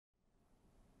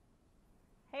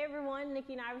Hey everyone,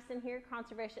 Nikki Nivison here,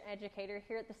 conservation educator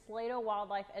here at the Salado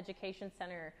Wildlife Education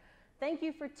Center. Thank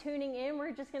you for tuning in.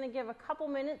 We're just going to give a couple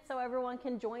minutes so everyone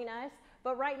can join us.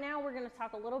 But right now we're going to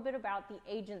talk a little bit about the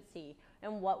agency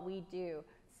and what we do.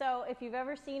 So if you've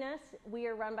ever seen us, we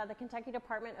are run by the Kentucky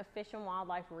Department of Fish and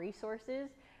Wildlife Resources.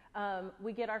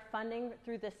 We get our funding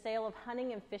through the sale of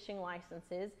hunting and fishing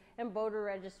licenses and boater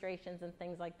registrations and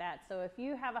things like that. So if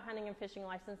you have a hunting and fishing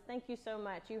license, thank you so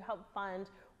much. You help fund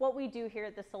what we do here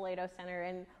at the Salado Center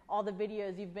and all the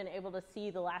videos you've been able to see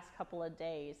the last couple of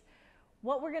days.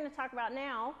 What we're going to talk about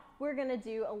now, we're going to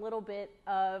do a little bit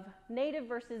of native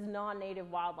versus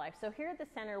non-native wildlife. So here at the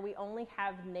center, we only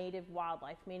have native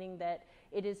wildlife, meaning that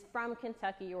it is from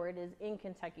Kentucky or it is in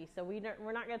Kentucky. So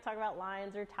we're not going to talk about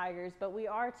lions or tigers, but we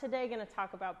are today going to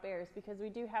talk about bears because we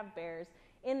do have bears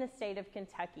in the state of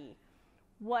Kentucky.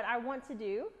 What I want to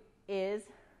do is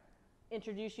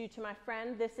introduce you to my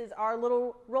friend. This is our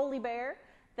little Rolly bear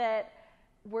that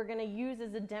we're going to use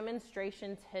as a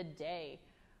demonstration today.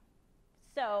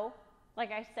 So,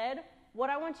 like I said, what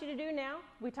I want you to do now,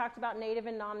 we talked about native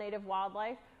and non-native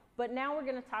wildlife, but now we're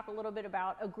going to talk a little bit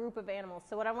about a group of animals.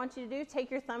 So what I want you to do, take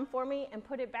your thumb for me and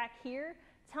put it back here.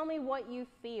 Tell me what you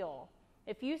feel.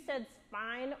 If you said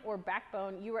spine or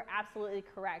backbone, you were absolutely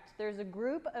correct. There's a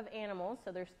group of animals,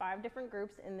 so there's 5 different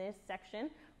groups in this section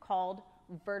called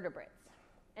vertebrates.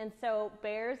 And so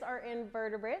bears are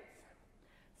invertebrates,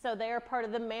 so they are part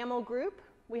of the mammal group.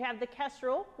 We have the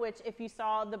kestrel, which if you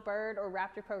saw the bird or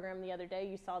raptor program the other day,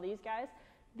 you saw these guys.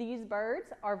 These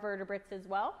birds are vertebrates as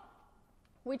well.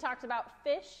 We talked about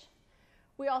fish.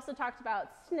 We also talked about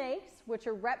snakes, which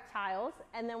are reptiles,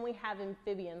 and then we have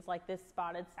amphibians like this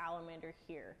spotted salamander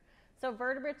here. So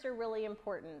vertebrates are really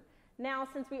important. Now,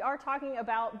 since we are talking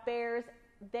about bears,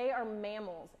 they are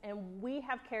mammals, and we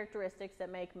have characteristics that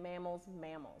make mammals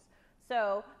mammals.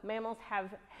 So mammals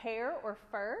have hair or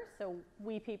fur, so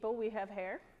we people, we have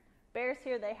hair. Bears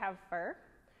here, they have fur.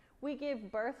 We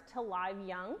give birth to live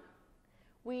young.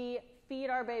 We feed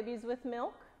our babies with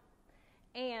milk,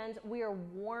 and we are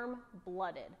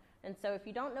warm-blooded. And so if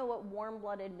you don't know what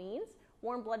warm-blooded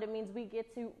means we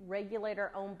get to regulate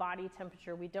our own body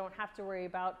temperature. We don't have to worry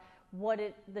about what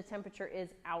the temperature is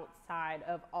outside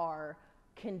of our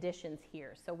conditions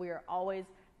here. So we are always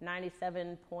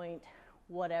 97 point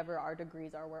whatever our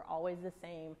degrees are. We're always the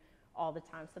same all the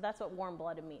time. So that's what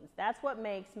warm-blooded means. That's what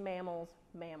makes mammals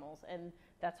mammals, and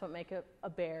that's what makes a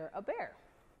bear a bear.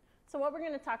 So what we're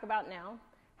going to talk about now,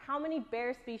 how many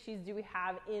bear species do we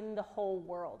have in the whole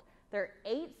world? There are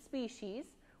 8 species.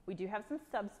 We do have some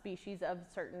subspecies of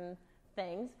certain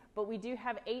things, but we do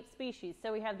have 8 species.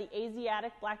 So we have the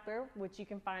Asiatic black bear, which you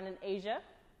can find in Asia.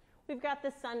 We've got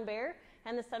the sun bear,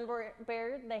 and the sun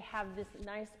bear, they have this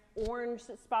nice orange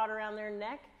spot around their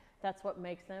neck. That's what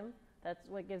makes them, that's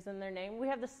what gives them their name. We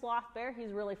have the sloth bear,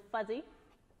 he's really fuzzy.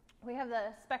 We have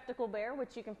the spectacle bear,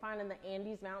 which you can find in the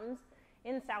Andes Mountains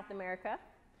in South America.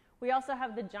 We also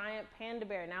have the giant panda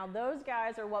bear. Now those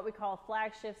guys are what we call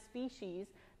flagship species.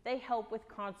 They help with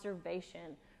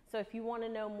conservation. So if you want to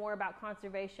know more about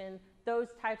conservation, those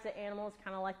types of animals,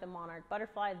 kind of like the monarch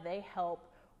butterfly, they help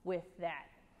with that.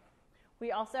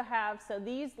 We also have, so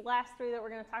these last 3 that we're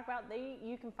going to talk about,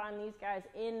 you can find these guys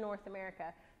in North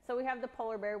America. So we have the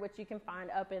polar bear, which you can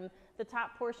find up in the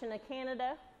top portion of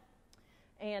Canada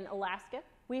and Alaska.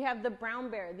 We have the brown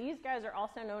bear. These guys are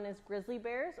also known as grizzly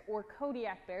bears or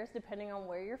Kodiak bears, depending on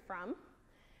where you're from.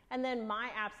 And then my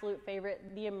absolute favorite,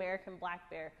 the American black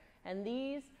bear. And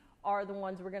these are the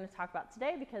ones we're going to talk about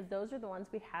today because those are the ones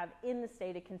we have in the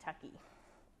state of Kentucky.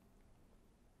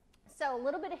 So a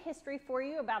little bit of history for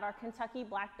you about our Kentucky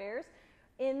black bears.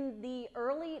 In the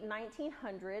early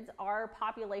 1900s, our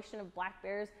population of black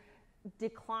bears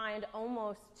declined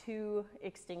almost to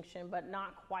extinction, but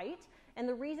not quite. And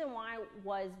the reason why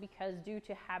was because due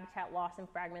to habitat loss and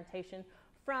fragmentation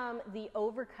from the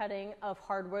overcutting of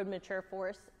hardwood mature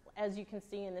forests, as you can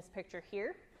see in this picture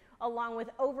here, along with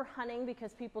overhunting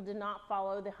because people did not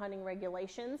follow the hunting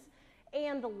regulations,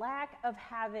 and the lack of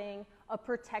having a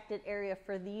protected area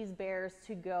for these bears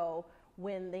to go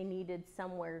when they needed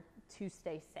somewhere to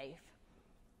stay safe.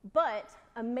 But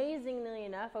amazingly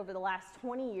enough, over the last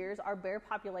 20 years, our bear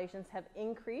populations have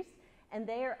increased, and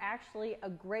they are actually a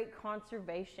great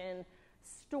conservation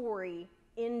story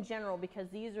in general because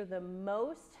these are the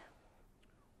most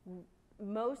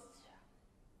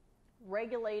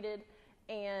regulated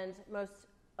and most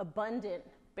abundant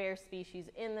bear species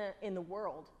in the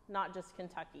world, not just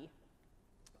Kentucky,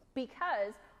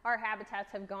 because our habitats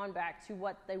have gone back to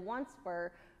what they once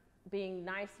were, being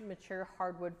nice, mature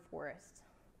hardwood forests.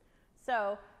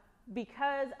 So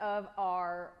because of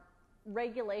our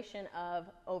regulation of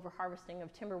overharvesting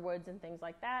of timber woods and things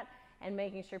like that, and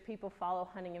making sure people follow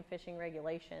hunting and fishing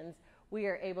regulations, we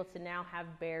are able to now have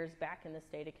bears back in the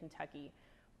state of Kentucky.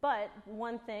 But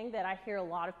one thing that I hear a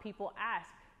lot of people ask,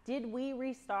 did we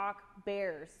restock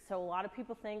bears? So a lot of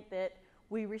people think that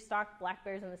we restocked black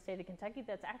bears in the state of Kentucky.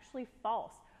 That's actually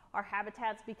false. Our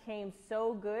habitats became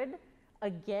so good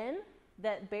again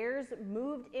that bears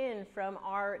moved in from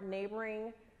our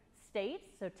neighboring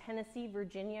states, so Tennessee,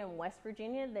 Virginia, and West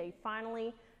Virginia.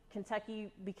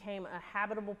 Kentucky became a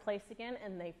habitable place again,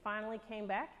 and they finally came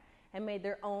back and made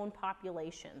their own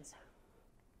populations.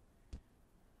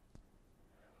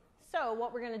 So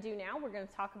what we're going to do now, we're going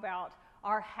to talk about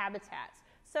our habitats.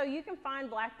 So you can find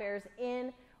black bears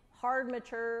in hard,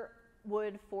 mature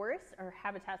wood forests or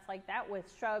habitats like that with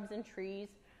shrubs and trees.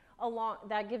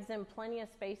 That gives them plenty of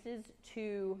spaces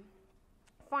to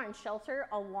find shelter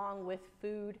along with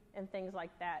food and things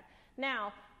like that.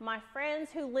 Now, my friends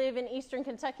who live in eastern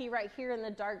Kentucky right here in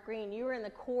the dark green, you are in the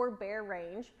core bear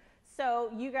range,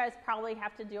 so you guys probably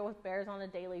have to deal with bears on a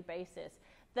daily basis.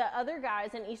 The other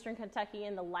guys in eastern Kentucky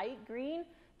in the light green,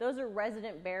 those are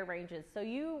resident bear ranges, so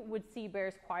you would see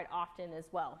bears quite often as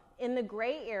well. In the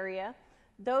gray area,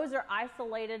 those are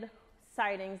isolated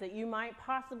sightings that you might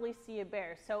possibly see a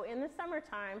bear. So in the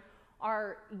summertime,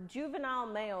 our juvenile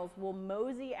males will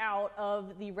mosey out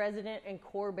of the resident and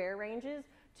core bear ranges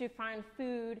to find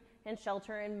food and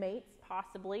shelter and mates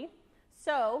possibly.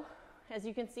 So as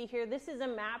you can see here, this is a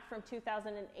map from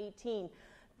 2018.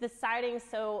 The sightings,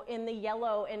 so in the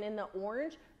yellow and in the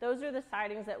orange, those are the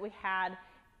sightings that we had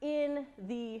in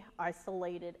the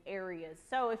isolated areas.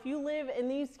 So if you live in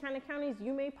these kind of counties,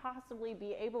 you may possibly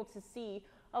be able to see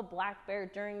a black bear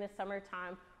during the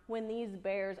summertime when these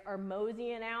bears are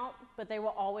moseying out, but they will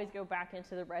always go back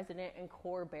into the resident and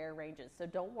core bear ranges. So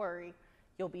don't worry,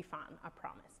 you'll be fine, I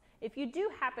promise. If you do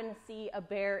happen to see a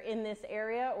bear in this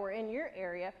area or in your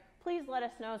area, please let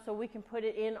us know so we can put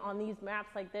it in on these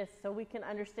maps like this so we can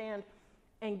understand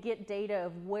and get data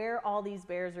of where all these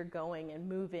bears are going and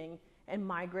moving and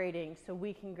migrating so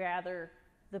we can gather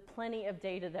the plenty of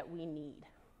data that we need.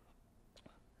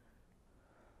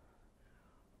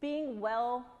 Being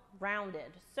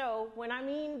well-rounded. So when I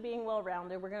mean being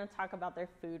well-rounded, we're going to talk about their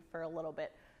food for a little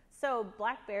bit. So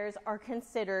black bears are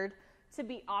considered to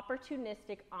be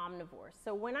opportunistic omnivores.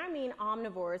 So when I mean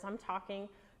omnivores, I'm talking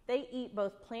they eat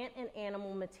both plant and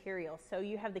animal material. So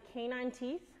you have the canine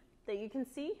teeth that you can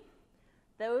see.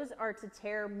 Those are to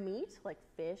tear meat like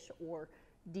fish or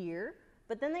deer.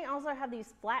 But then they also have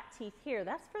these flat teeth here.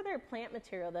 That's for their plant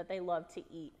material that they love to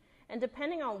eat. And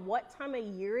depending on what time of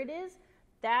year it is,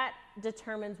 that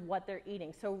determines what they're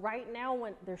eating. So right now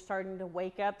when they're starting to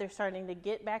wake up, they're starting to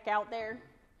get back out there.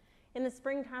 In the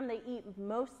springtime, they eat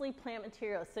mostly plant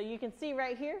material. So you can see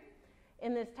right here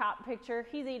in this top picture,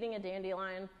 he's eating a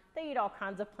dandelion. They eat all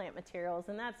kinds of plant materials,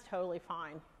 and that's totally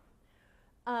fine.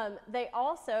 They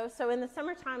also, so in the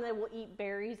summertime, they will eat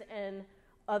berries and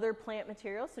other plant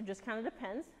materials, so just kind of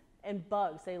depends, and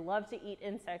bugs. They love to eat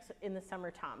insects in the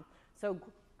summertime. So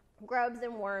grubs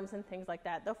and worms and things like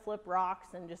that. They'll flip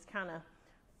rocks and just kind of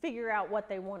figure out what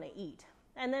they want to eat.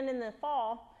 And then in the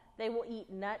fall, they will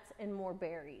eat nuts and more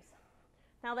berries.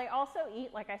 Now they also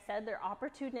eat, like I said, they're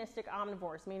opportunistic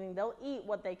omnivores, meaning they'll eat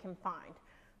what they can find.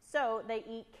 So they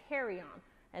eat carrion,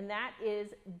 and that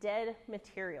is dead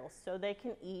material. So they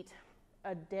can eat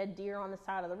a dead deer on the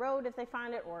side of the road if they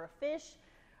find it, or a fish.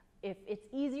 If it's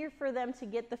easier for them to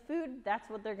get the food, that's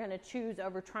what they're going to choose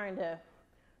over trying to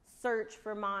search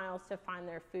for miles to find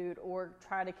their food or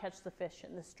try to catch the fish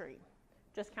in the stream.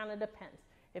 Just kind of depends.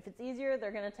 If it's easier,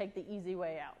 they're going to take the easy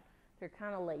way out. They're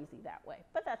kind of lazy that way,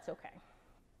 but that's okay.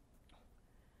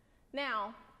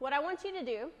 Now, what I want you to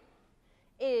do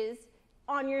is,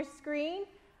 on your screen,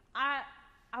 I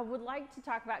would like to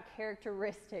talk about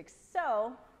characteristics.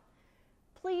 So,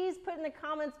 please put in the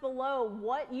comments below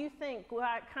what you think,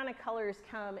 what kind of colors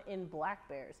come in black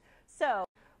bears. So,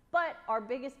 but our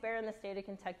biggest bear in the state of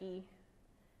Kentucky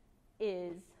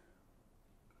is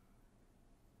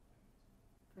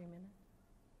 3 minutes.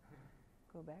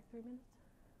 Go back 3 minutes.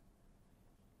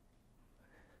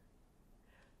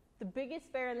 The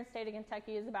biggest bear in the state of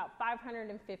Kentucky is about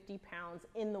 550 pounds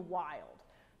in the wild.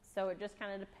 So it just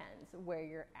kind of depends where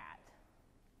you're at.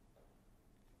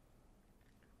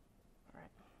 All right.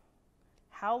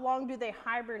 How long do they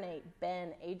hibernate?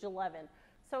 Ben, age 11.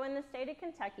 So in the state of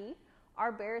Kentucky,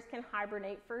 our bears can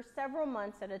hibernate for several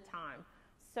months at a time.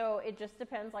 So it just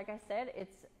depends, like I said,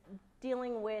 it's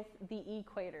dealing with the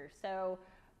equator. So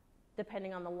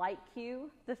depending on the light cue,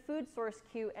 the food source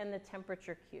cue, and the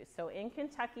temperature cue. So in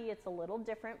Kentucky, it's a little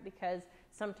different because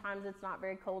sometimes it's not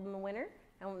very cold in the winter,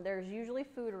 and there's usually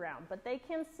food around, but they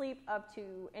can sleep up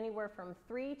to anywhere from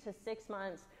 3 to 6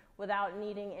 months without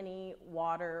needing any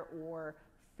water or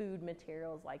food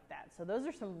materials like that. So those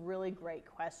are some really great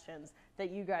questions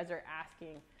that you guys are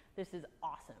asking. This is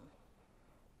awesome.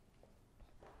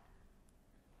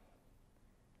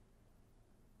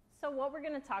 So what we're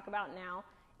going to talk about now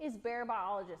is bear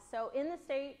biologists. So in the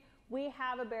state, we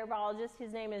have a bear biologist.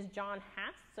 His name is John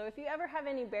Hatz. So if you ever have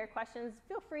any bear questions,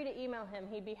 feel free to email him.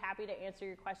 He'd be happy to answer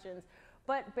your questions.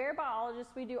 But bear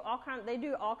biologists, they do all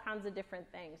kinds of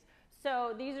different things.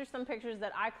 So these are some pictures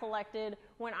that I collected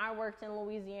when I worked in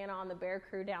Louisiana on the bear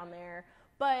crew down there.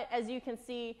 But as you can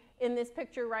see in this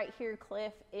picture right here,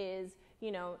 Cliff is,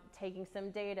 taking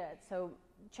some data. So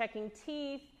checking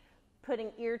teeth,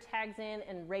 putting ear tags in,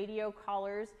 and radio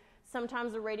collars.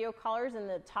 Sometimes the radio collars in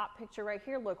the top picture right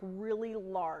here look really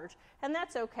large, and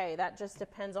that's okay. That just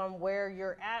depends on where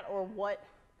you're at or what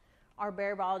our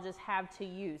bear biologists have to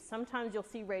use. Sometimes you'll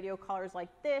see radio collars like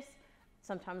this.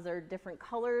 Sometimes they're different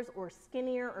colors or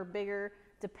skinnier or bigger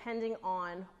depending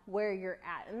on where you're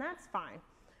at, and that's fine.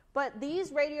 But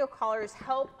these radio collars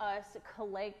help us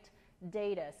collect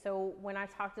data. So when I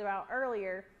talked about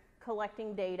earlier,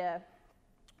 collecting data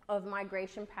of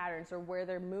migration patterns or where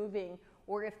they're moving,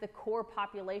 or if the core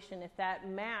population, if that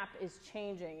map is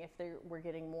changing, if we're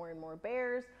getting more and more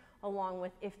bears, along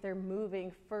with if they're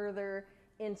moving further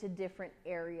into different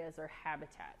areas or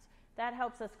habitats. That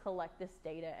helps us collect this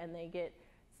data, and they get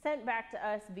sent back to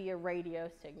us via radio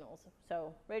signals.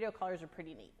 So radio collars are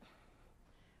pretty neat.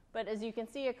 But as you can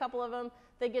see, a couple of them,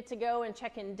 they get to go and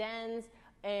check in dens.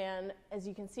 And as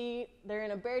you can see, they're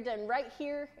in a bear den right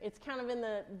here. It's kind of in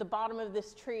the bottom of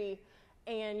this tree.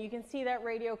 And you can see that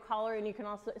radio collar, and you can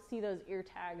also see those ear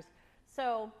tags.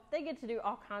 So they get to do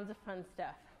all kinds of fun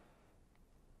stuff.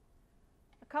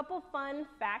 A couple fun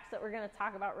facts that we're going to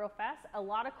talk about real fast. A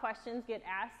lot of questions get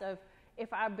asked of,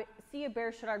 if I see a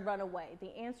bear, should I run away?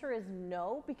 The answer is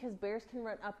no, because bears can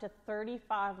run up to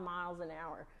 35 miles an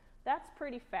hour. That's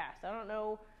pretty fast. I don't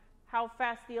know how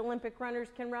fast the Olympic runners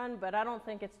can run, but I don't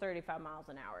think it's 35 miles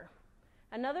an hour.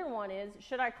 Another one is,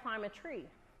 should I climb a tree?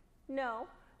 No,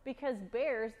 because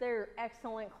bears, they're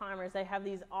excellent climbers. They have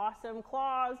these awesome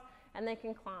claws, and they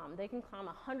can climb. They can climb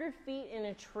 100 feet in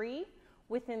a tree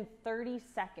within 30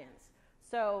 seconds.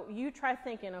 So you try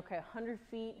thinking, okay, 100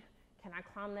 feet, can I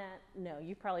climb that? No,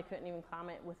 you probably couldn't even climb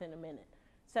it within a minute.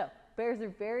 So bears are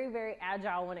very, very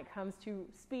agile when it comes to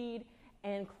speed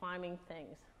and climbing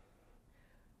things.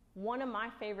 One of my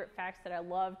favorite facts that I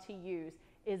love to use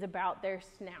is about their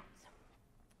snouts.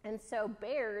 And so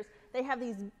bears, they have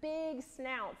these big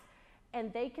snouts,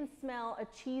 and they can smell a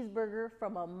cheeseburger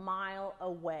from a mile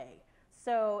away.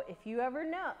 So if you ever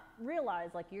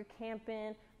realize like you're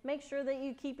camping, make sure that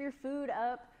you keep your food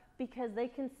up, because they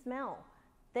can smell.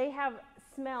 They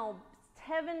smell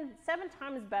seven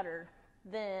times better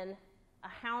than a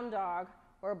hound dog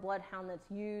or a bloodhound that's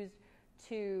used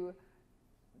to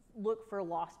look for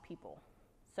lost people.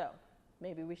 So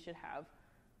maybe we should have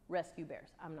rescue bears.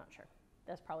 I'm not sure.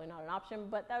 That's probably not an option,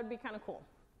 but that would be kind of cool.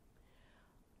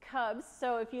 Cubs.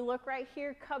 So if you look right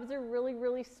here, cubs are really,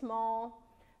 really small.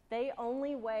 They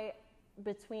only weigh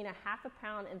between 1/2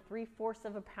 pound and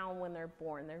 3/4 pound when they're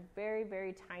born. They're very,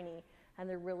 very tiny, and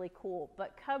they're really cool.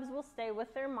 But cubs will stay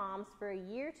with their moms for a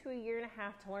year to a year and a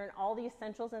half to learn all the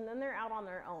essentials, and then they're out on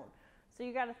their own. So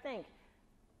you got to think,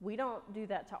 we don't do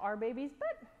that to our babies,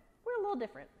 but we're a little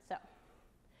different. So,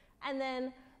 and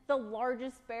then the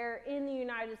largest bear in the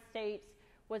United States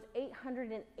was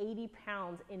 880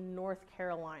 pounds in North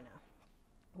Carolina,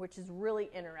 which is really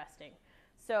interesting.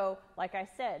 So, like I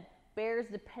said, bears,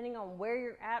 depending on where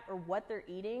you're at or what they're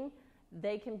eating,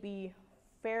 they can be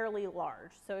fairly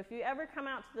large. So if you ever come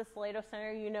out to the Salado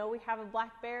Center, you know we have a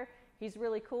black bear. He's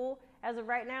really cool. As of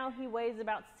right now, he weighs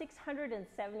about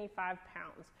 675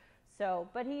 pounds. So,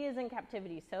 but he is in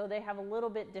captivity, so they have a little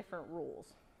bit different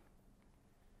rules.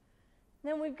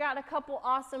 Then we've got a couple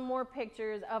awesome more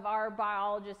pictures of our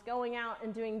biologists going out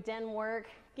and doing den work,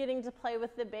 getting to play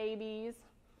with the babies.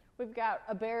 We've got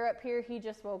a bear up here. He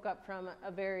just woke up from a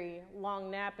very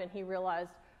long nap, and he realized,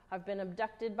 I've been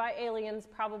abducted by aliens,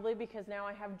 probably because now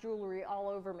I have jewelry all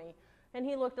over me. And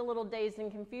he looked a little dazed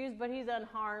and confused, but he's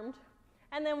unharmed.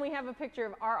 And then we have a picture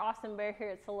of our awesome bear here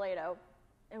at Salado.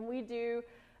 And we do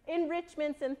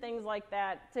enrichments and things like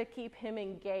that to keep him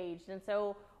engaged. And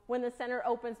so when the center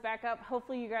opens back up,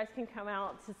 hopefully you guys can come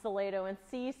out to Salado and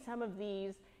see some of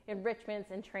these enrichments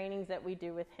and trainings that we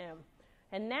do with him.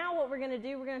 And now what we're going to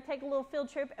do, we're going to take a little field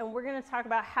trip, and we're going to talk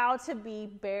about how to be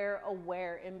bear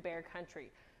aware in bear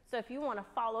country. So if you want to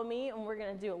follow me, and we're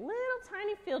going to do a little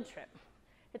tiny field trip.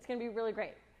 It's going to be really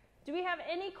great. Do we have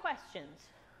any questions?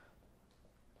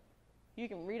 You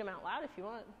can read them out loud if you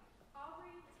want. Aubrey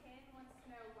 10 wants to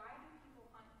know, why do people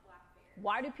hunt black bears?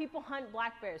 Why do people hunt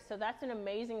black bears? So that's an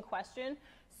amazing question.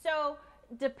 So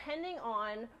depending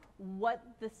on what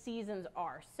the seasons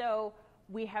are. So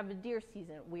we have a deer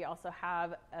season. We also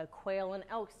have a quail and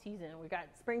elk season. We've got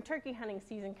spring turkey hunting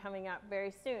season coming up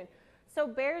very soon. So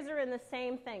bears are in the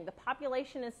same thing. The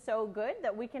population is so good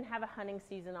that we can have a hunting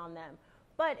season on them.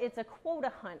 But it's a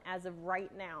quota hunt as of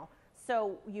right now.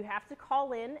 So you have to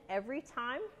call in every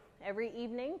time, every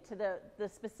evening to the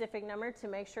specific number to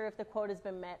make sure if the quota has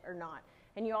been met or not.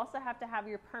 And you also have to have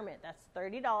your permit. That's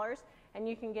 $30, and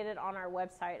you can get it on our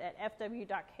website at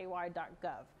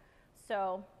fw.ky.gov.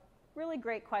 So really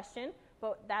great question,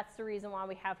 but that's the reason why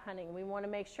we have hunting. We want to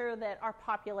make sure that our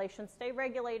populations stay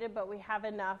regulated, but we have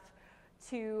enough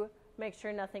to make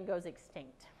sure nothing goes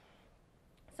extinct.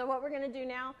 So what we're going to do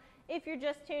now, if you're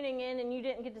just tuning in and you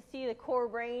didn't get to see the core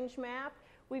range map,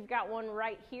 we've got one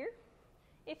right here.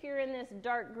 If you're in this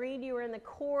dark green, you are in the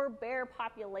core bear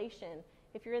population.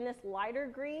 If you're in this lighter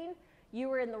green,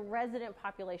 you are in the resident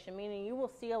population, meaning you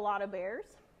will see a lot of bears.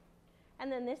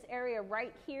 And then this area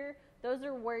right here, those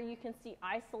are where you can see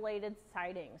isolated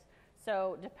sightings.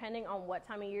 So depending on what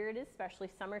time of year it is, especially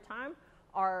summertime,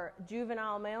 our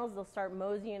juvenile males, they'll start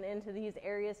moseying into these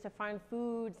areas to find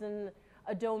foods and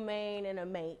a domain and a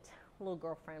mate, a little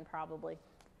girlfriend probably.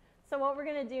 So what we're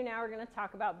going to do now, we're going to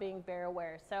talk about being bear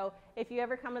aware. So if you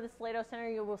ever come to the Salado Center,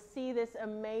 you will see this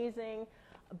amazing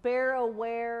bear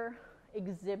aware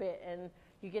exhibit, and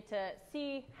you get to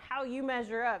see how you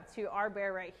measure up to our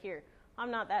bear right here.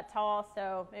 I'm not that tall,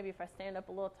 so maybe if I stand up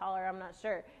a little taller, I'm not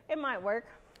sure. It might work.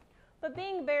 But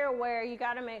being bear aware, you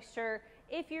got to make sure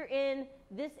if you're in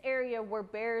this area where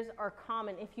bears are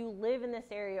common, if you live in this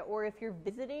area, or if you're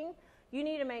visiting, you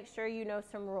need to make sure you know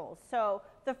some rules. So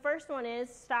the first one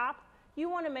is stop. You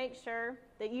want to make sure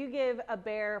that you give a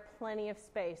bear plenty of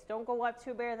space. Don't go up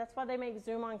to a bear. That's why they make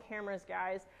zoom on cameras,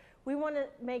 guys. We want to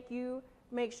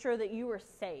make sure that you are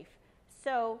safe.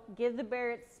 So give the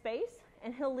bear its space,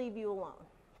 and he'll leave you alone.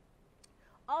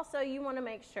 Also, you want to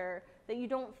make sure that you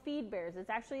don't feed bears. It's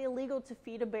actually illegal to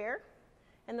feed a bear.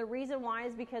 And the reason why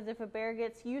is because if a bear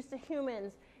gets used to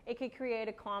humans, it could create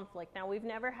a conflict. Now, we've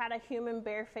never had a human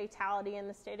bear fatality in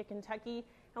the state of Kentucky,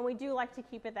 and we do like to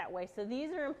keep it that way. So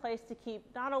these are in place to keep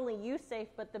not only you safe,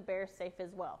 but the bear safe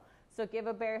as well. So give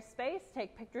a bear space,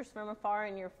 take pictures from afar,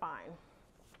 and you're fine.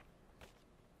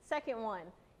 Second one,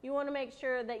 you want to make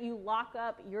sure that you lock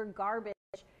up your garbage,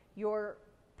 your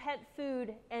pet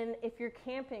food, and if you're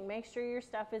camping, make sure your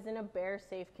stuff is in a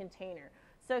bear-safe container.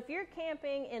 So if you're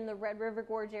camping in the Red River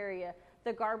Gorge area,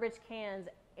 the garbage cans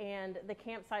and the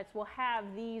campsites will have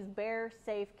these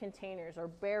bear-safe containers or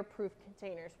bear-proof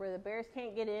containers where the bears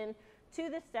can't get in to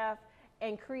the stuff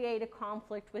and create a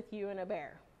conflict with you and a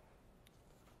bear.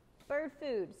 Bird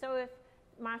food. So if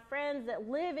my friends that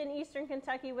live in eastern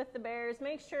Kentucky with the bears,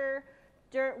 make sure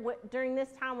during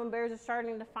this time when bears are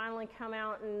starting to finally come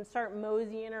out and start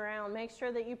moseying around, make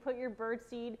sure that you put your bird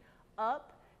seed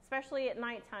up, especially at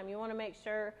nighttime. You want to make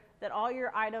sure that all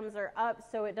your items are up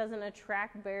so it doesn't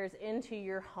attract bears into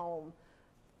your home.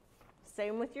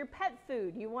 Same with your pet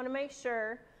food. You want to make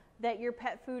sure that your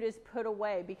pet food is put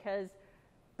away because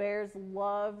bears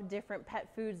love different pet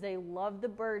foods. They love the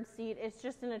bird seed. It's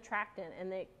just an attractant,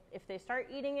 and if they start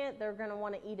eating it, they're going to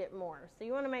want to eat it more. So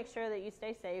you want to make sure that you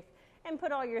stay safe and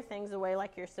put all your things away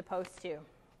like you're supposed to.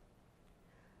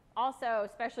 Also,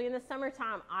 especially in the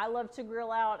summertime, I love to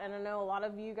grill out, and I know a lot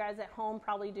of you guys at home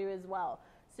probably do as well.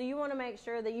 So you want to make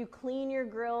sure that you clean your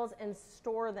grills and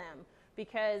store them,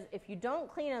 because if you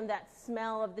don't clean them, that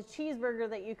smell of the cheeseburger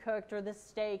that you cooked or the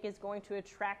steak is going to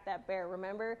attract that bear.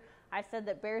 Remember, I said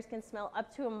that bears can smell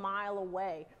up to a mile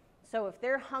away. So if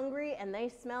they're hungry and they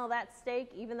smell that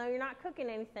steak, even though you're not cooking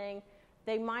anything,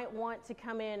 they might want to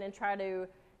come in and try to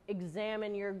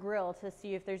examine your grill to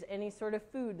see if there's any sort of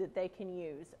food that they can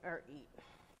use or eat.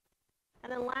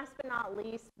 And then last but not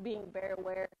least, being bear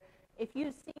aware. If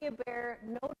you see a bear,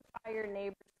 notify your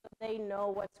neighbors so they know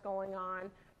what's going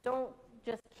on. Don't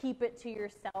just keep it to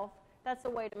yourself. That's a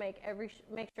way to make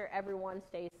sure everyone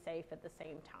stays safe at the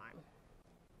same time.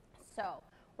 So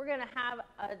we're going to have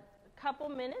a couple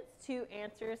minutes to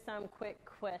answer some quick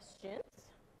questions.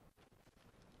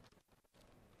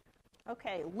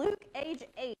 Okay, Luke, age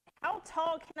 8. How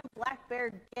tall can a black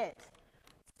bear get?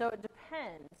 So it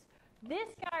depends. This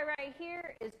guy right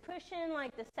here is pushing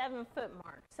like the 7-foot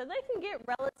mark. So they can get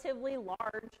relatively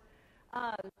large.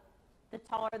 The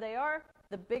taller they are,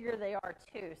 the bigger they are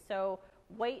too. So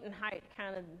weight and height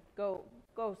kind of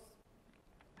goes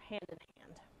hand in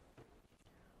hand.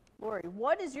 Lori,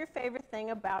 what is your favorite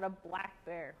thing about a black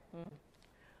bear?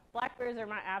 Black bears are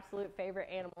my absolute favorite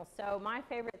animal. So my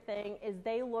favorite thing is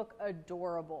they look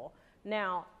adorable.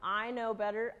 Now, I know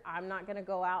better. I'm not going to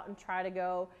go out and try to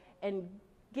go and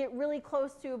get really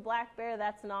close to a black bear.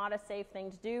 That's not a safe thing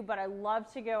to do, but I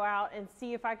love to go out and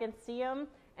see if I can see them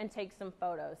and take some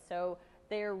photos. So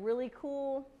they're really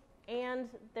cool, and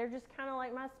they're just kind of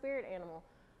like my spirit animal.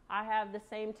 I have the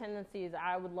same tendencies.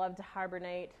 I would love to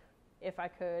hibernate if I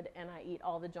could, and I eat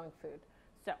all the junk food.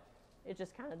 So it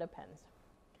just kind of depends.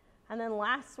 And then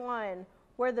last one,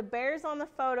 were the bears on the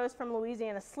photos from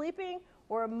Louisiana sleeping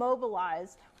or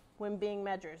immobilized when being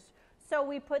measured? So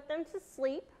we put them to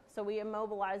sleep, so we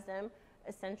immobilized them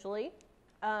essentially,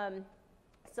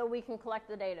 so we can collect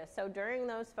the data. So during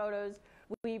those photos,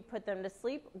 we put them to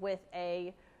sleep with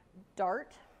a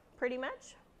dart, pretty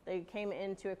much. They came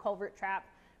into a culvert trap.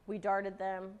 We darted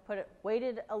them,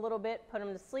 waited a little bit, put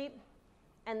them to sleep,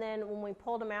 and then when we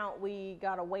pulled them out, we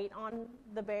got a weight on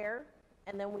the bear,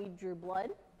 and then we drew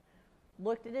blood,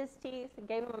 looked at his teeth,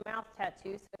 gave him a mouth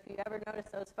tattoo. So if you ever notice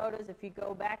those photos, if you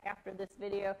go back after this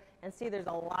video and see there's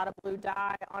a lot of blue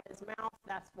dye on his mouth,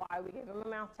 that's why we gave him a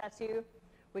mouth tattoo.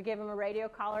 We gave him a radio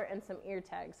collar and some ear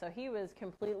tags. So he was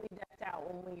completely decked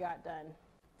out when we got done.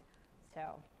 So,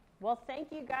 well,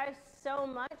 thank you guys so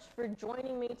much for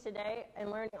joining me today and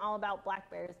learning all about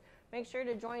black bears. Make sure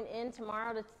to join in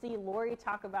tomorrow to see Lori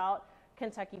talk about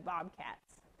Kentucky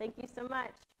bobcats. Thank you so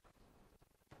much.